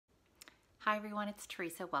Hi everyone, it's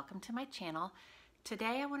Teresa. Welcome to my channel.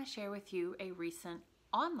 Today I want to share with you a recent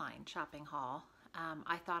online shopping haul.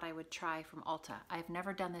 I thought I would try from Ulta. I've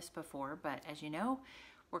never done this before, but as you know,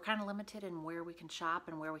 we're kind of limited in where we can shop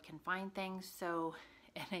and where we can find things. So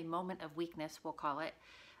in a moment of weakness, we'll call it,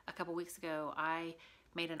 a couple weeks ago, I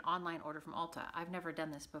made an online order from Ulta. I've never done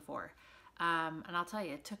this before. And I'll tell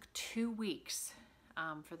you, it took 2 weeks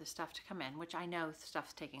for the stuff to come in, which I know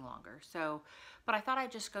stuff's taking longer. So, but I thought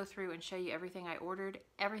I'd just go through and show you everything I ordered.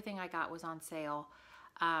 Everything I got was on sale.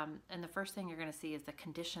 And the first thing you're gonna see is the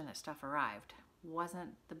condition that stuff arrived. Wasn't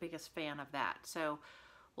the biggest fan of that. So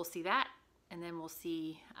we'll see that, and then we'll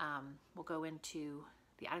see, we'll go into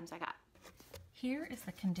the items I got. Here is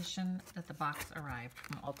the condition that the box arrived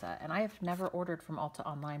from Ulta, and I have never ordered from Ulta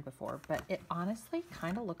online before, but it honestly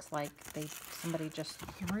kind of looks like somebody just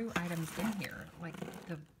threw items in here. Like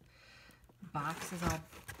the box is all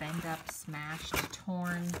banged up, smashed,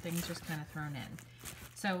 torn, things just kind of thrown in.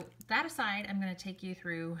 So that aside, I'm going to take you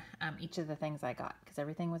through each of the things I got because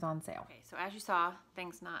everything was on sale. Okay, so as you saw,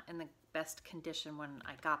 things not in the best condition when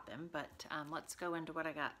I got them, but let's go into what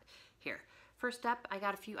I got here. First up, I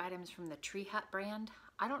got a few items from the Tree Hut brand.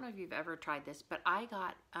 I don't know if you've ever tried this, but I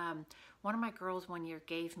got, one of my girls one year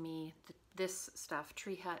gave me this stuff,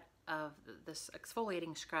 Tree Hut, of this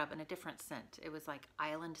exfoliating scrub in a different scent. It was like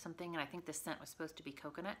Island something, and I think the scent was supposed to be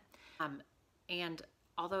coconut. And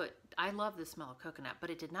although I love the smell of coconut,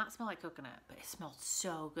 but it did not smell like coconut, but it smelled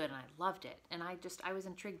so good and I loved it. And I was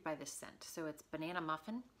intrigued by this scent. So it's banana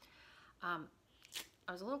muffin. I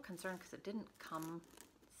was a little concerned because it didn't come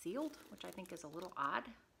sealed, which I think is a little odd.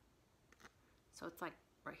 So it's like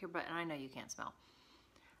right here, but and I know you can't smell.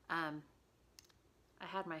 I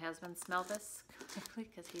had my husband smell this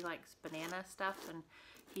because he likes banana stuff, and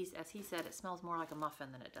as he said, it smells more like a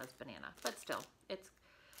muffin than it does banana. But still,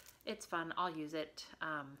 it's fun. I'll use it.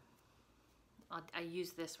 I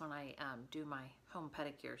use this when I do my home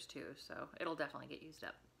pedicures too, so it'll definitely get used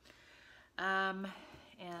up. And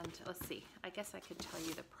let's see. I guess I could tell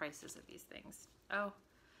you the prices of these things. Oh,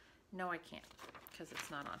 no, I can't because it's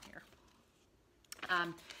not on here.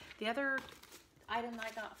 The other item I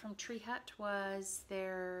got from Tree Hut was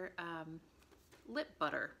their lip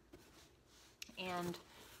butter. And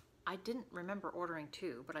I didn't remember ordering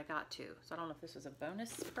 2, but I got 2. So I don't know if this was a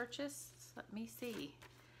bonus purchase. Let me see.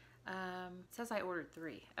 It says I ordered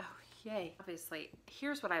 3. Oh, yay. Obviously,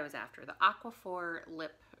 here's what I was after. The Aquaphor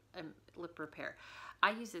lip repair.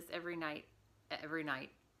 I use this every night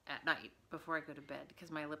at night before I go to bed because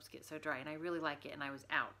my lips get so dry, and I really like it, and I was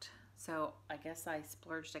out. So I guess I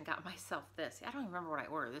splurged and got myself this. I don't even remember what I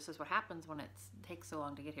ordered. This is what happens when it takes so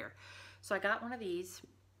long to get here. So I got one of these,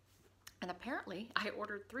 and apparently I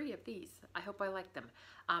ordered 3 of these. I hope I like them.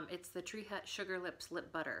 It's the Tree Hut Sugar Lips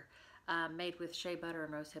Lip Butter, made with shea butter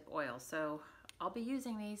and rosehip oil. So I'll be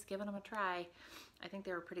using these, giving them a try. I think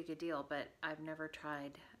they're a pretty good deal, but I've never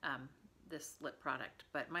tried this lip product.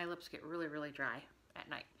 But my lips get really, really dry at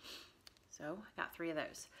night. So I got 3 of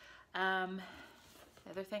those. The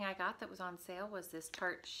other thing I got that was on sale was this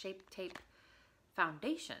Tarte Shape Tape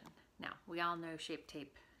Foundation. Now, we all know Shape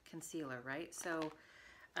Tape Concealer, right? So,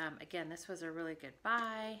 again, this was a really good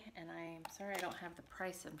buy, and I'm sorry I don't have the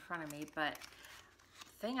price in front of me, but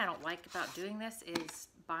the thing I don't like about doing this is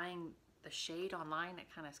buying the shade online. It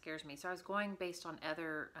kind of scares me. So I was going based on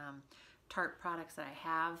other Tarte products that I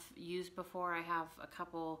have used before. I have a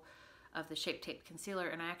couple of the Shape Tape Concealer,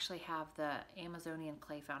 and I actually have the Amazonian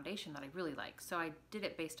Clay Foundation that I really like. So I did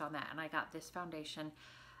it based on that, and I got this foundation.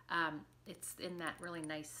 It's in that really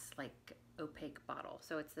nice, like, opaque bottle.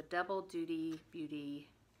 So it's the Double Duty Beauty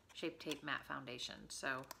Shape Tape Matte Foundation. So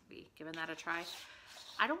I'll be giving that a try.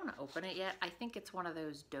 I don't want to open it yet. I think it's one of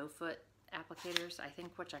those doe foot applicators,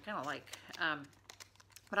 which I kind of like.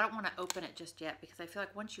 But I don't want to open it just yet because I feel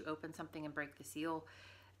like once you open something and break the seal,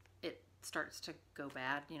 it starts to go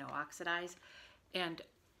bad, you know, oxidize. And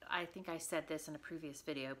I think I said this in a previous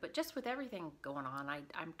video, but just with everything going on,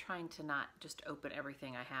 I'm trying to not just open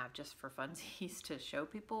everything I have just for funsies to show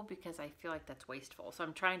people, because I feel like that's wasteful. So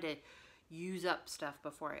I'm trying to use up stuff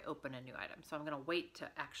before I open a new item. So I'm going to wait to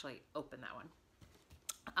actually open that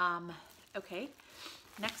one. Okay,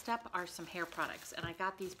 next up are some hair products, and I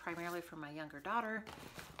got these primarily for my younger daughter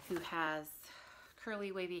who has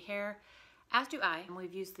curly, wavy hair. As do I, and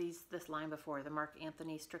we've used this line before, the Marc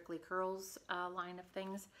Anthony Strictly Curls line of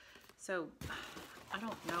things. So I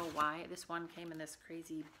don't know why this one came in this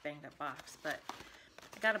crazy banged up box, but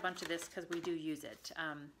I got a bunch of this because we do use it.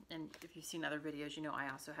 And if you've seen other videos, you know I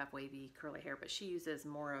also have wavy curly hair, but she uses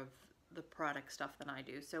more of the product stuff than I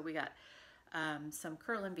do. So we got some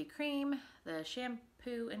Curl Envy cream, the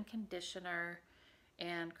shampoo and conditioner,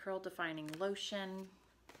 and curl defining lotion.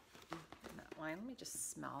 Let me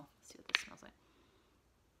just smell, see what this smells like.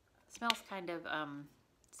 It smells kind of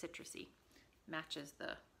citrusy, matches the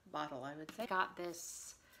bottle, I would say. Got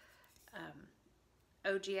this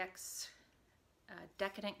OGX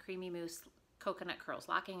Decadent Creamy Mousse Coconut Curls,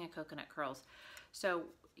 locking and coconut curls. So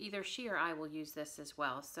either she or I will use this as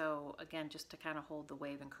well. So again, just to kind of hold the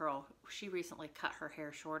wave and curl. She recently cut her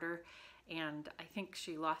hair shorter, and I think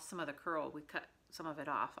she lost some of the curl. We cut some of it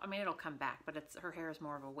off. I mean, it'll come back, but her hair is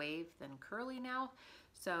more of a wave than curly now.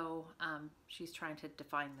 So she's trying to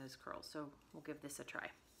define those curls. So we'll give this a try.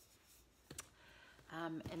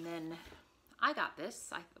 And then I got this.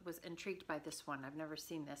 I was intrigued by this one. I've never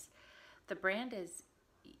seen this. The brand is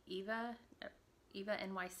Eva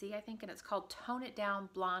NYC, I think, and it's called Tone It Down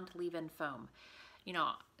Blonde Leave-In Foam. You know,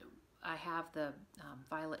 I have the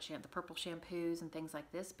violet shampoo, the purple shampoos and things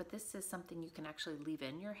like this, but this is something you can actually leave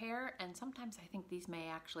in your hair, and sometimes I think these may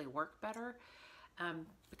actually work better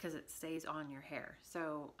because it stays on your hair.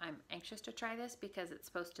 So I'm anxious to try this because it's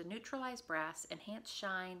supposed to neutralize brass, enhance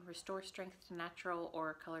shine, restore strength to natural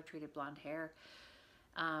or color-treated blonde hair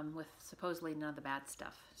with supposedly none of the bad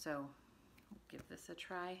stuff. So we'll give this a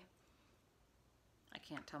try. I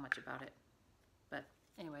can't tell much about it, but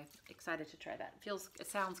anyway, excited to try that. It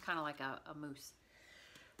sounds kind of like a mousse.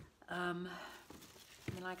 And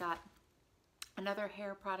then I got another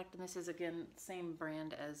hair product, and this is again same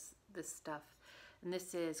brand as this stuff, and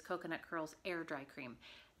this is Coconut Curls Air Dry Cream.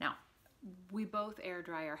 Now, we both air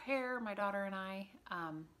dry our hair, my daughter and I.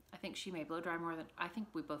 I think she may blow dry more than, I think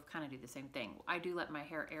we both kind of do the same thing. I do let my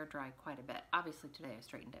hair air dry quite a bit. Obviously today I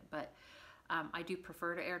straightened it, but I do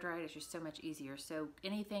prefer to air dry it. It's just so much easier. So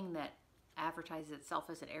anything that advertises itself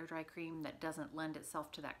as an air dry cream that doesn't lend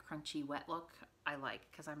itself to that crunchy wet look, I like,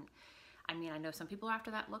 because I mean, I know some people are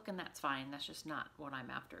after that look, and that's fine. That's just not what I'm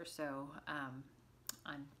after. So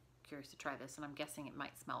I'm curious to try this, and I'm guessing it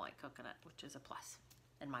might smell like coconut, which is a plus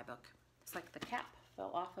in my book. It's like the cap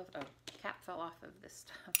fell off of, cap fell off of this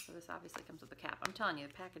stuff. So this obviously comes with a cap. I'm telling you,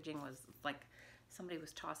 the packaging was like somebody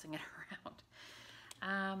was tossing it around.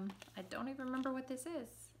 I don't even remember what this is.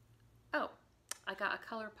 Oh, I got a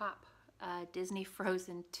ColourPop Disney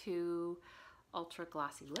Frozen 2 Ultra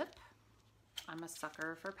Glossy Lip. I'm a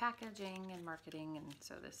sucker for packaging and marketing, and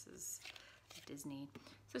so this is Disney.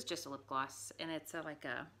 This is just a lip gloss, and it's like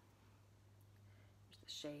a, here's the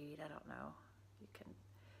shade. I don't know if you can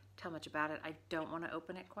tell much about it. I don't want to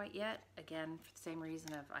open it quite yet. Again, for the same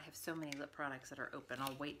reason of I have so many lip products that are open.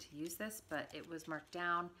 I'll wait to use this, but it was marked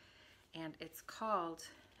down. And it's called,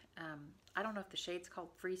 I don't know if the shade's called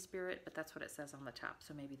Free Spirit, but that's what it says on the top,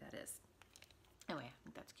 so maybe that is. Anyway, I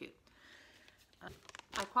think that's cute.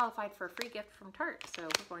 I qualified for a free gift from Tarte, so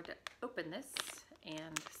we're going to open this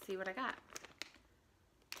and see what I got.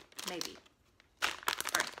 Maybe. All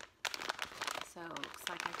right. So it looks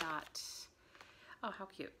like I got, oh, how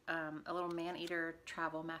cute, a little man-eater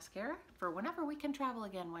travel mascara for whenever we can travel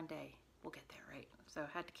again one day. We'll get there, right? So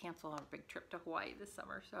I had to cancel our big trip to Hawaii this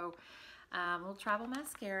summer. So little travel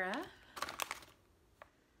mascara.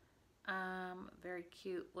 Very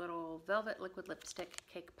cute little velvet liquid lipstick,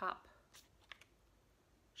 Cake Pop.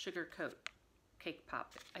 Sugar Coat Cake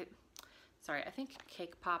Pop. Sorry, I think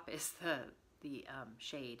Cake Pop is the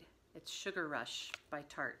shade. It's Sugar Rush by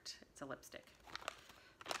Tarte. It's a lipstick.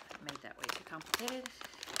 I made that way too complicated.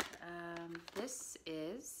 This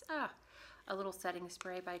is a little setting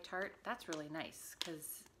spray by Tarte. That's really nice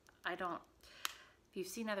because I don't, if you've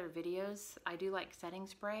seen other videos, I do like setting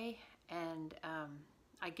spray, and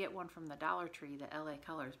I get one from the Dollar Tree, the LA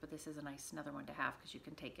Colors, but this is a nice another one to have because you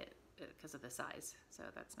can take it because of the size. So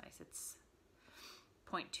that's nice. It's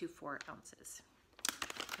 0.24 ounces.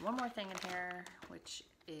 One more thing in here, which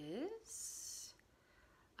is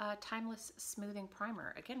a Timeless Smoothing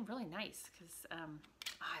Primer. Again, really nice because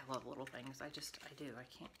I love little things. I do. I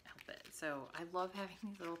can't help it. So I love having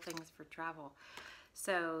these little things for travel.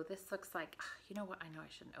 So this looks like, you know what? I know I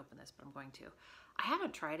shouldn't open this, but I'm going to. I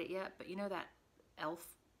haven't tried it yet, but you know that e.l.f.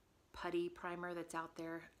 putty primer that's out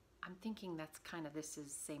there? I'm thinking that's kind of, this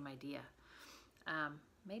is same idea.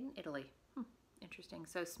 Made in Italy. Interesting.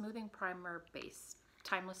 So smoothing primer base,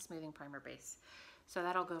 Timeless Smoothing Primer base. So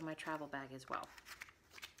that'll go in my travel bag as well.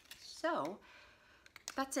 So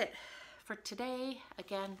that's it for today.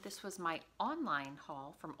 Again, this was my online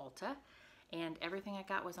haul from Ulta, and everything I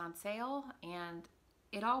got was on sale, and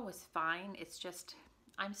it all was fine. It's just,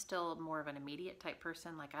 I'm still more of an immediate type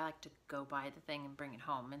person. Like, I like to go buy the thing and bring it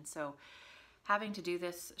home. And so having to do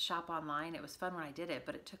this shop online, it was fun when I did it,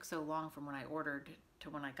 but it took so long from when I ordered to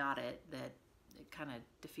when I got it that it kind of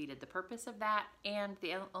defeated the purpose of that. And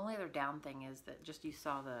the only other down thing is that just you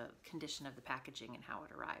saw the condition of the packaging and how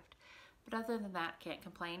it arrived. But other than that, can't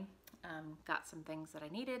complain. Got some things that I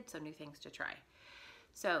needed, so new things to try.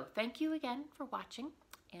 So thank you again for watching,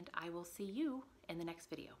 and I will see you in the next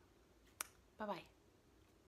video. Bye-bye.